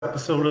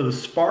Episode of The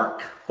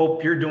Spark.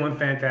 Hope you're doing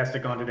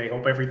fantastic on today.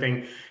 Hope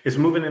everything is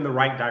moving in the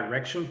right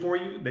direction for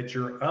you, that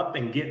you're up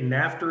and getting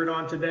after it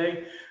on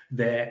today,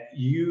 that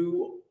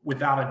you,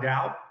 without a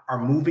doubt, are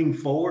moving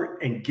forward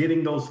and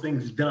getting those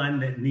things done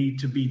that need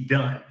to be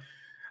done.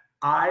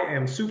 I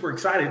am super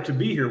excited to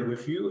be here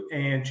with you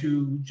and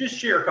to just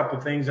share a couple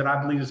of things that I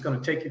believe is going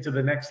to take you to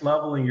the next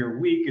level in your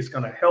week. It's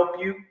going to help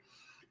you.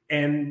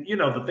 And,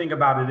 the thing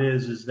about it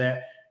is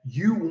that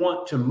you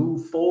want to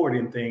move forward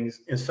in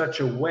things in such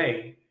a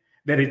way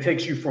that it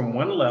takes you from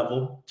one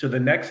level to the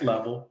next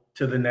level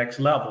to the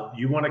next level.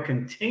 You want to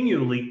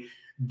continually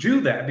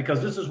do that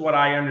because this is what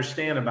I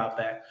understand about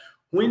that.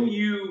 When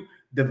you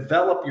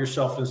develop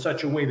yourself in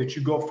such a way that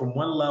you go from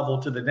one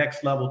level to the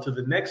next level to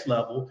the next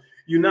level,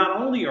 you not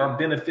only are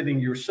benefiting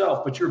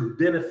yourself, but you're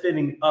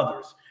benefiting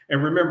others.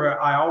 And remember,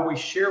 I always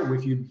share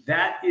with you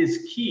that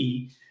is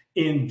key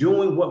in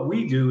doing what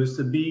we do, is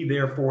to be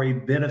there for a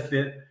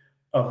benefit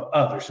of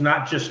others,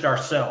 not just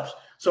ourselves.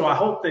 So I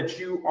hope that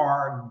you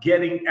are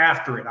getting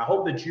after it. I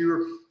hope that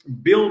you're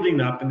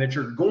building up and that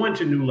you're going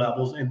to new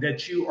levels and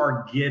that you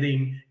are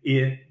getting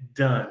it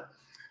done.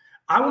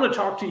 I want to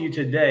talk to you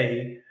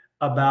today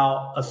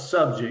about a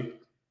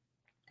subject,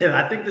 and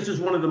I think this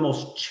is one of the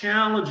most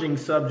challenging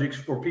subjects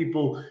for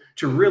people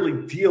to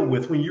really deal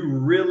with. When you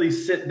really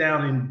sit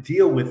down and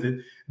deal with it,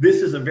 this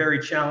is a very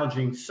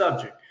challenging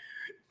subject.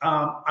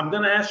 I'm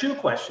going to ask you a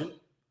question.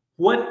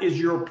 What is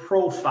your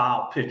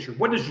profile picture?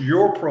 What does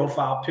your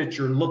profile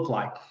picture look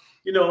like?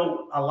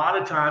 A lot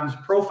of times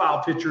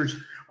profile pictures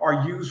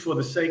are used for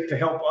the sake to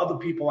help other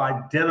people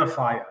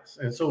identify us.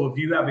 And so if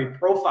you have a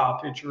profile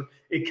picture,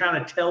 it kind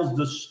of tells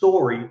the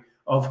story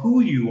of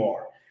who you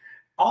are.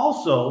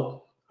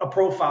 Also, a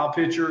profile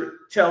picture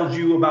tells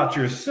you about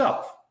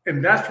yourself.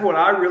 And that's what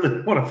I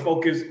really want to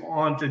focus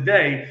on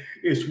today,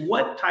 is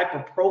what type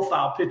of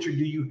profile picture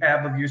do you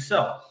have of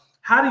yourself?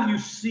 How do you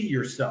see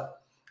yourself?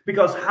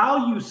 Because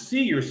how you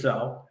see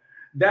yourself,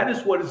 that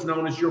is what is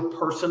known as your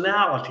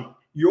personality,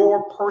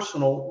 your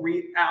personal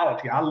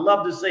reality. I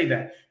love to say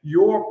that,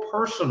 your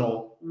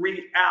personal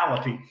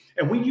reality.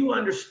 And when you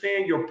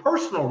understand your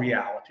personal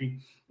reality,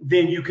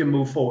 then you can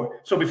move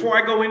forward. So before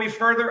I go any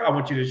further, I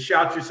want you to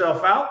shout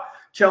yourself out.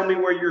 Tell me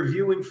where you're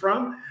viewing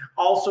from.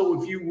 Also,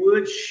 if you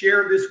would,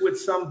 share this with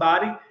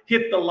somebody,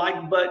 hit the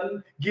like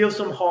button, give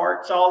some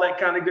hearts, all that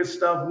kind of good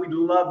stuff. We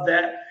love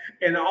that.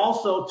 And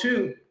also,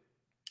 too,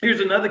 here's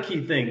another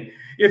key thing.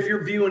 If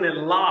you're viewing it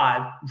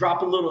live,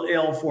 drop a little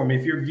L for me.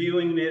 If you're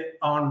viewing it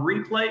on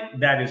replay,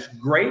 that is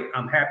great.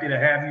 I'm happy to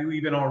have you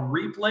even on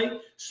replay.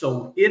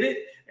 So hit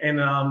it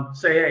and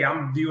say, hey,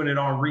 I'm viewing it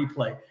on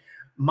replay.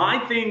 My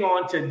thing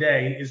on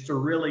today is to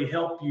really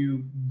help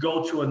you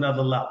go to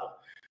another level.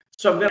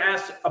 So I'm going to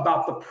ask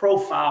about the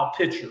profile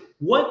picture.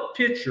 What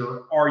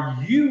picture are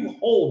you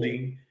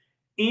holding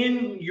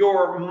in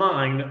your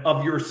mind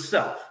of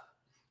yourself?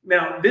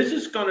 Now, this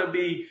is going to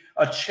be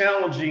a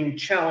challenging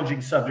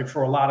subject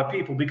for a lot of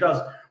people,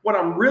 because what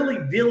I'm really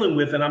dealing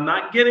with, and I'm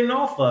not getting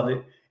off of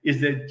it, is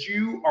that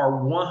you are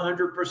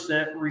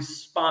 100%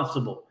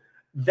 responsible.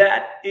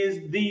 That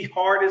is the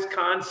hardest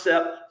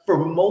concept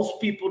for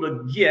most people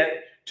to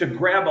get, to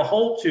grab a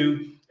hold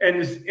to,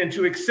 and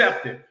to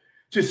accept it.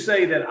 To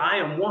say that I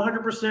am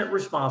 100%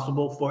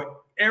 responsible for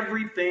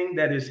everything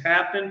that has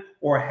happened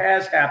or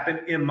has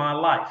happened in my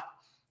life.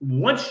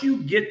 Once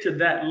you get to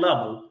that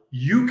level,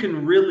 you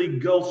can really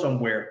go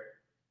somewhere.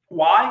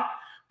 Why?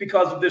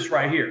 Because of this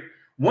right here.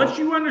 Once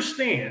you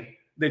understand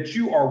that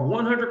you are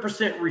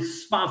 100%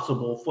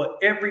 responsible for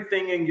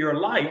everything in your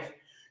life,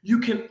 you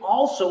can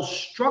also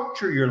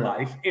structure your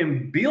life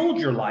and build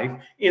your life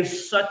in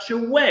such a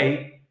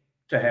way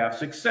to have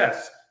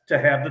success, to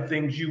have the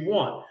things you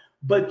want.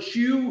 But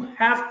you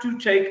have to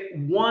take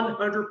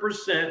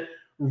 100%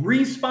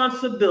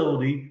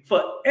 responsibility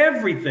for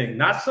everything,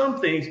 not some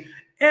things,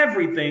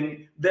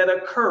 everything that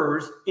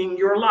occurs in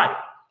your life.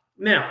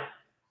 Now,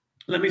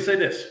 let me say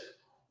this.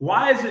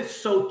 Why is it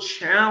so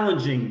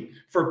challenging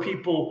for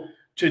people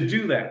to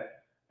do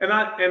that? And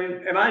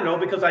I know,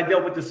 because I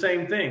dealt with the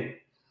same thing.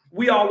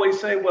 We always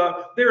say,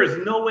 well, there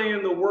is no way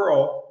in the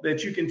world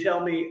that you can tell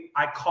me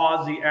I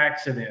caused the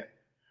accident,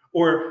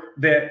 or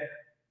that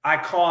I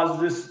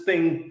caused this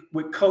thing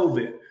with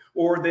COVID,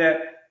 or that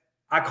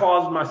I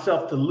caused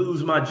myself to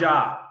lose my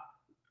job.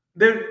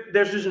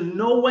 There's just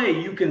no way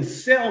you can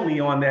sell me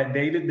on that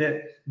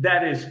data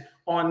that is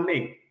on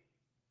me.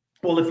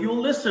 Well, if you'll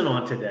listen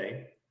on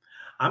today,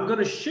 I'm going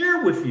to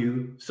share with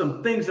you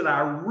some things that I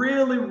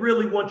really,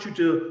 really want you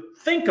to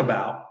think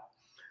about,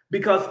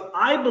 because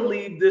I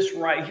believe this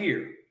right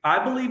here.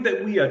 I believe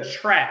that we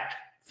attract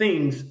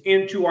things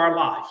into our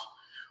lives.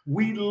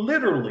 We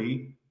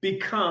literally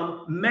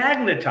become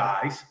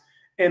magnetized,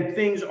 and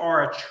things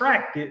are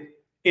attracted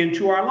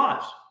into our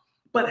lives.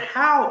 But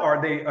how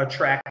are they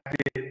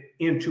attracted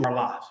into our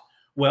lives?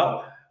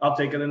 Well, I'll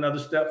take it another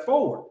step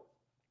forward.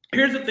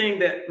 Here's the thing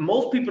that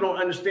most people don't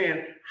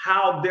understand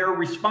how they're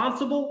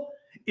responsible,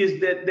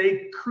 is that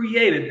they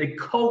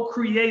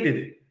co-created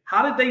it.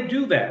 How did they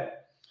do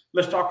that?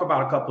 Let's talk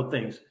about a couple of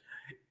things.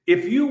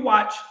 If you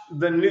watch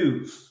the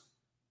news,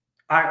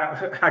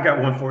 I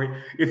got one for you.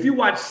 If you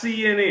watch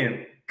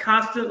CNN,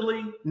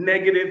 constantly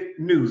negative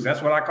news,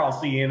 that's what I call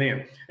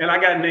CNN. And I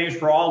got names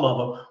for all of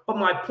them. But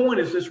my point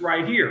is this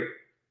right here.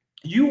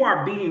 You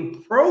are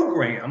being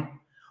programmed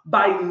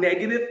by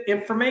negative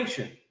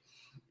information.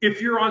 If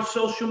you're on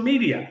social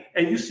media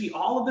and you see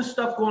all of this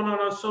stuff going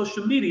on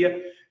social media,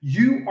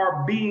 you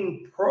are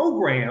being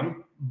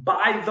programmed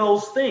by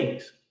those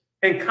things.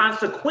 And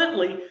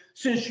consequently,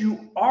 since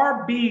you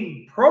are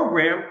being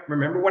programmed,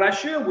 remember what I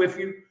shared with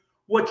you,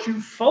 what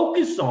you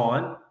focus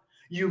on,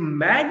 you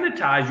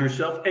magnetize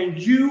yourself and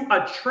you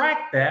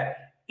attract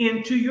that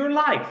into your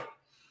life.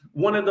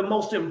 One of the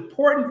most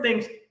important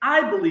things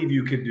I believe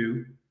you could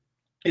do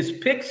is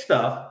pick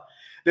stuff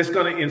that's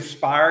going to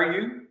inspire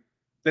you,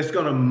 that's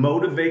going to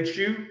motivate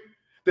you,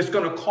 that's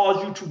going to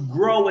cause you to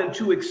grow and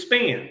to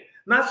expand.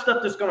 Not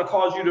stuff that's going to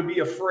cause you to be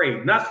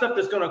afraid, not stuff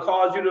that's going to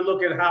cause you to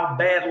look at how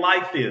bad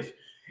life is.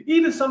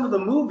 Even some of the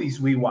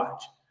movies we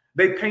watch,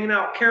 they paint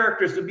out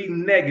characters to be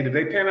negative.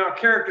 They paint out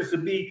characters to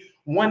be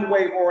one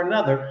way or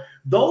another.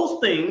 Those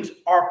things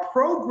are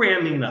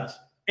programming us.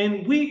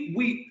 And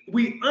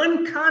we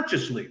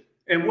unconsciously,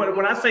 and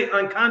when I say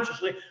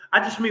unconsciously, I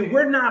just mean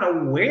we're not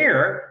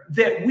aware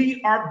that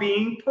we are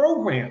being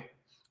programmed.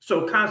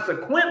 So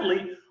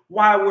consequently,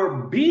 while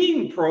we're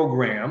being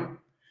programmed,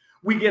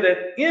 we get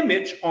an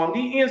image on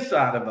the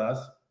inside of us.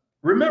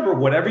 Remember,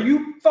 whatever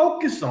you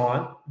focus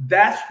on,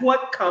 that's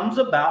what comes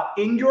about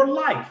in your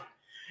life.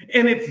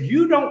 And if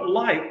you don't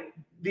like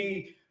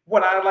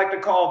what I like to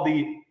call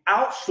the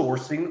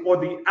outsourcing or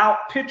the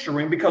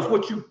outpicturing, because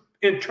what you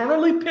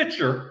internally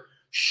picture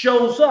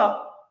shows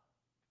up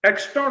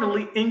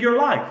externally in your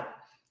life.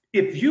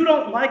 If you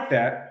don't like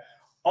that,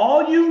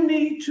 all you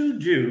need to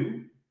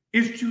do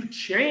is to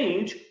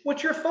change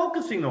what you're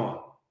focusing on.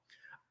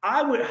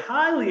 I would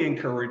highly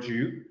encourage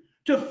you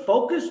to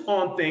focus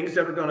on things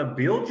that are going to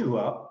build you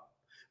up,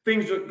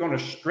 things that are going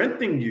to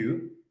strengthen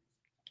you,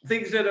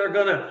 things that are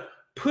going to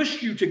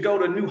push you to go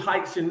to new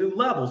heights and new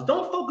levels.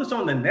 Don't focus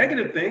on the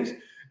negative things.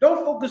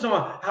 Don't focus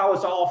on how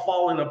it's all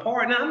falling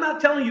apart. Now, I'm not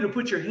telling you to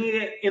put your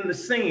head in the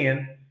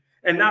sand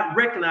and not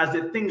recognize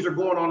that things are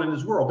going on in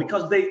this world,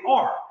 because they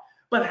are.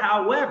 But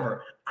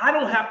however, I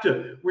don't have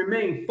to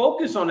remain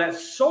focused on that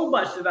so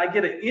much that I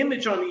get an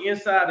image on the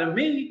inside of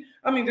me.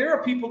 I mean, there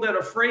are people that are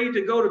afraid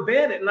to go to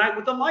bed at night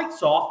with the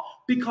lights off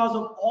because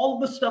of all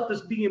of the stuff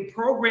that's being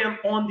programmed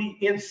on the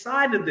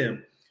inside of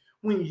them.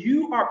 When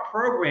you are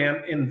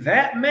programmed in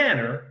that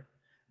manner,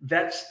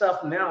 that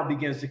stuff now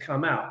begins to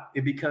come out.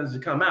 It begins to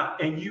come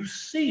out and you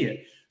see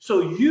it.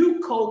 So you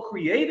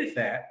co-created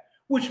that,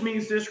 which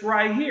means this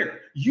right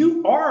here.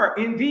 You are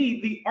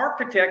indeed the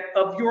architect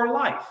of your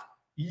life.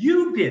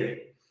 You did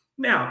it.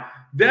 Now,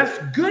 that's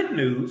good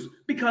news,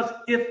 because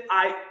if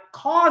I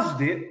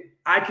caused it,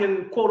 I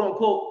can quote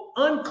unquote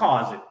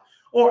uncause it,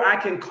 or I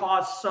can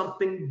cause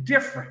something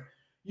different.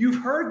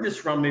 You've heard this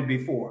from me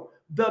before.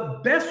 The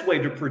best way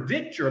to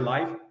predict your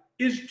life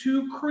is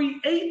to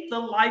create the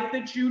life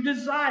that you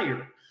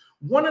desire.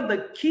 One of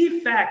the key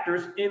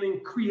factors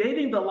in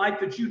creating the life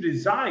that you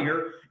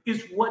desire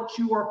is what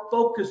you are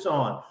focused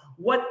on.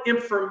 What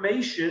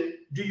information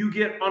do you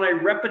get on a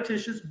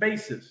repetitious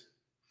basis?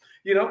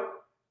 You know,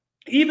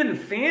 even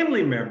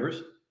family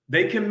members,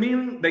 they can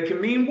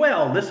mean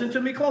well. Listen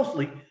to me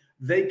closely.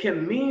 They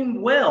can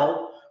mean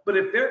well, but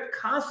if they're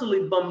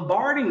constantly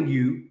bombarding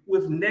you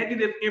with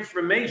negative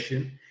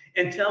information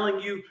and telling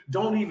you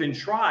don't even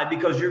try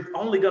because you're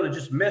only going to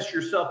just mess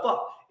yourself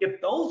up, if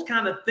those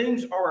kind of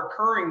things are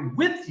occurring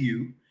with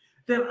you,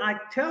 then I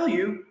tell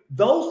you,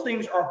 those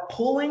things are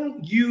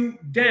pulling you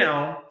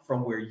down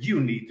from where you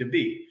need to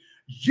be.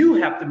 You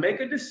have to make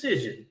a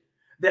decision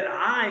that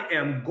I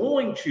am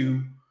going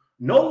to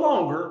no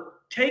longer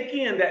take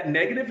in that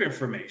negative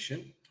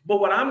information, but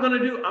what I'm going to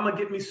do, I'm going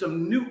to get me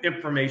some new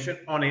information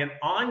on an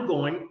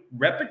ongoing,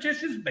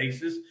 repetitious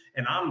basis,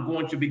 and I'm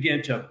going to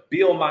begin to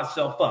build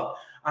myself up.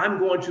 I'm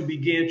going to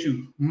begin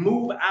to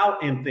move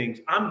out in things.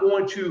 I'm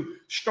going to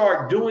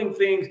start doing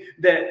things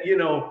that,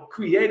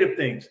 creative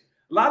things.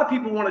 A lot of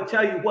people want to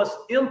tell you what's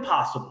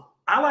impossible.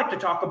 I like to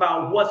talk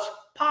about what's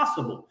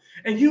possible.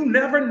 And you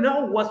never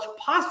know what's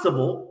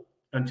possible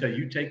until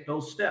you take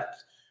those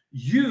steps.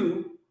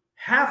 You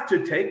have to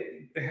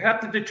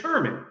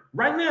determine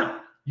right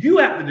now. You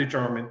have to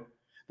determine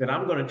that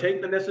I'm going to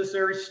take the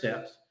necessary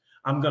steps.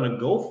 I'm going to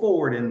go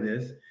forward in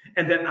this,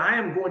 and that I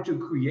am going to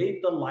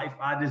create the life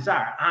I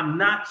desire. I'm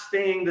not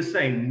staying the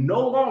same.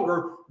 No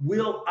longer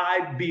will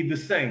I be the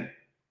same.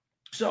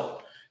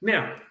 So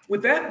now,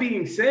 with that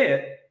being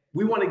said,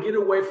 we want to get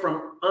away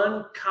from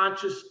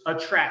unconscious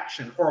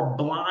attraction or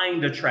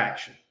blind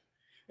attraction.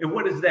 And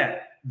what is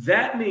that?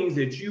 That means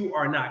that you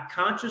are not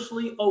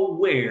consciously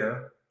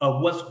aware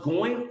of what's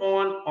going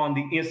on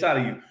the inside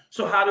of you.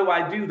 So how do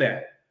I do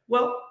that?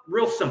 Well,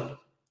 real simple.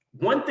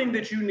 One thing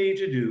that you need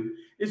to do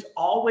is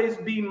always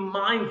be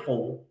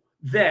mindful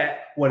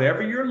that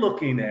whatever you're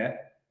looking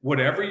at,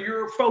 whatever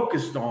you're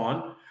focused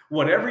on,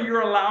 whatever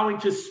you're allowing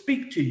to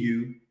speak to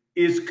you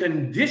is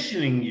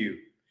conditioning you.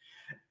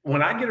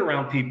 When I get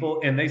around people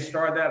and they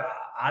start that,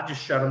 I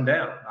just shut them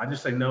down. I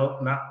just say, no,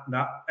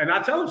 not. And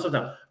I tell them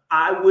sometimes,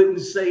 I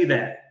wouldn't say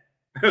that.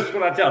 That's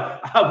what I tell them.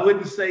 I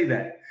wouldn't say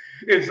that.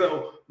 And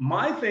so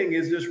my thing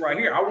is this right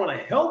here. I want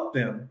to help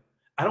them.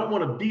 I don't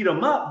want to beat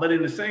them up, but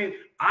in the same,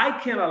 I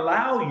can't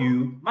allow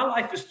you, my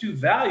life is too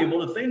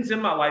valuable. The things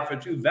in my life are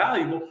too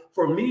valuable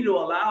for me to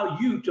allow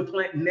you to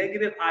plant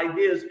negative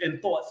ideas and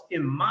thoughts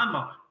in my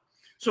mind.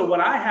 So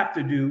what I have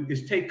to do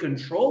is take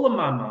control of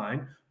my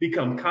mind,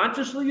 become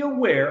consciously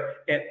aware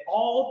at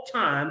all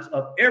times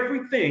of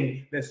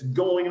everything that's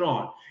going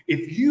on.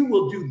 If you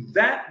will do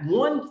that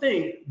one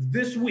thing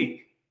this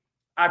week,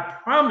 I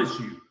promise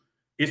you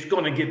it's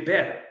going to get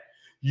better.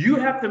 You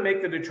have to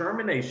make the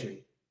determination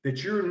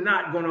that you're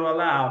not going to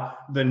allow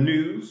the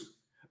news,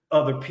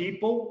 other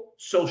people,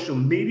 social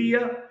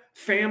media,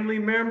 family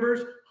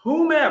members,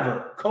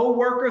 whomever,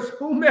 co-workers,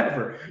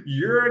 whomever,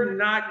 you're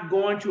not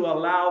going to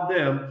allow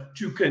them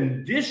to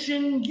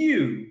condition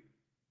you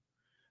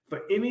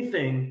for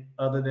anything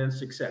other than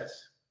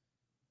success.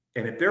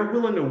 And if they're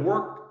willing to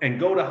work and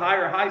go to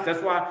higher heights,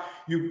 that's why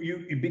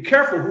you be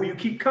careful who you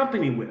keep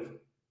company with.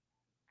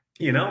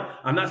 You know,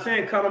 I'm not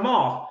saying cut them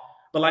off,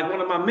 but like one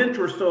of my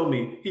mentors told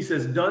me, he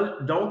says,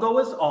 don't go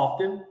as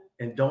often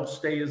and don't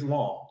stay as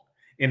long.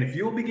 And if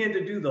you'll begin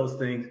to do those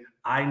things,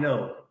 I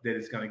know that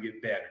it's going to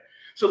get better.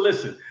 So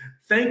listen,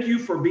 thank you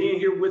for being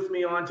here with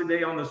me on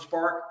today on The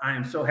Spark. I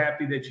am so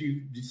happy that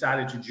you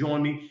decided to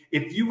join me.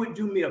 If you would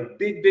do me a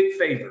big, big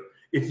favor,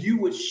 if you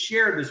would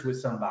share this with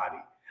somebody,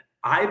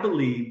 I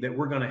believe that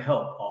we're going to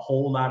help a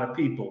whole lot of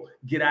people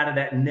get out of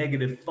that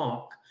negative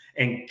funk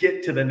and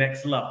get to the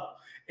next level.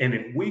 And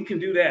if we can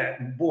do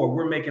that, boy,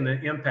 we're making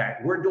an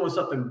impact. We're doing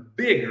something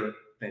bigger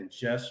than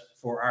just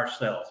for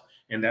ourselves.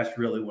 And that's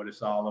really what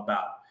it's all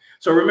about.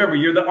 So remember,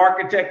 you're the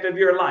architect of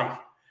your life.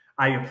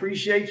 I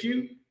appreciate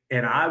you,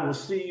 and I will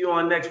see you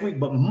on next week.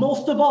 But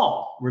most of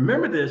all,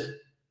 remember this,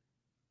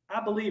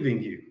 I believe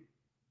in you.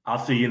 I'll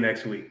see you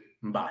next week.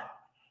 Bye.